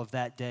people of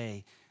that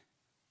day,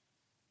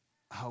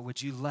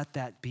 would you let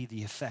that be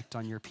the effect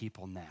on your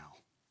people now?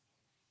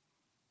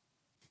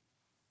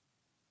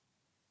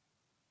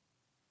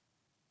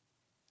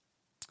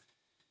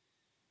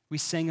 We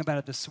sang about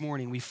it this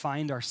morning. We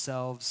find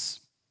ourselves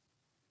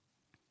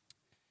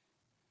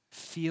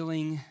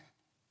feeling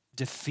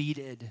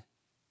defeated,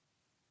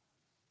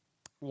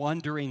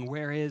 wondering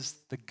where is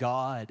the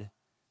God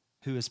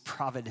who is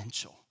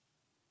providential.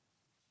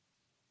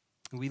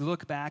 And we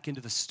look back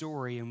into the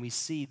story and we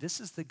see this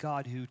is the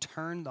God who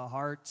turned the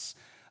hearts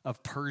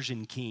of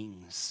Persian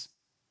kings.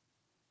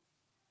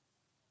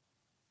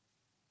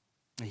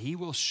 And he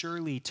will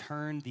surely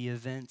turn the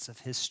events of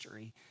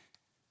history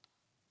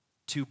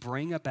to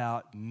bring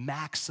about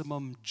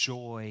maximum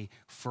joy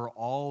for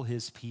all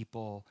his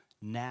people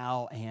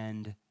now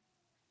and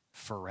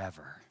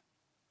forever.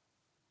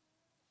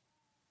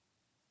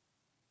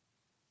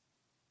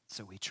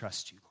 So we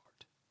trust you,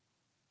 Lord.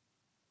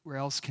 Where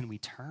else can we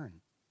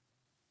turn?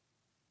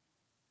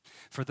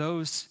 For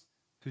those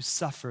who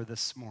suffer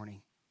this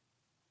morning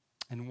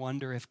and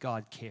wonder if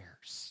God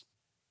cares,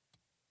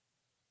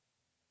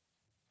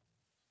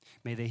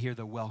 may they hear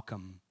the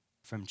welcome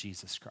from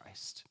Jesus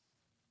Christ.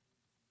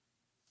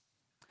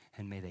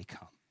 And may they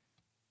come.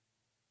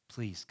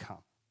 Please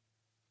come.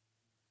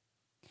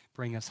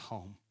 Bring us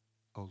home,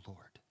 O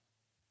Lord.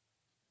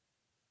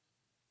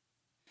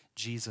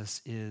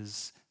 Jesus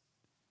is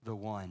the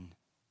one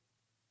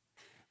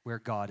where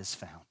God is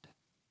found.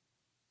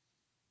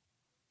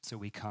 So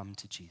we come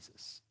to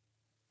Jesus.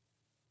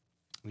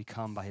 We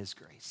come by his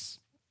grace.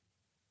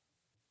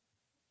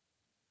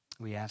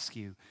 We ask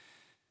you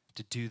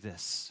to do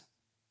this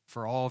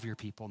for all of your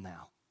people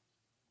now.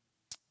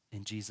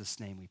 In Jesus'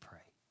 name we pray.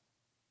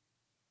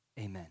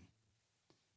 Amen.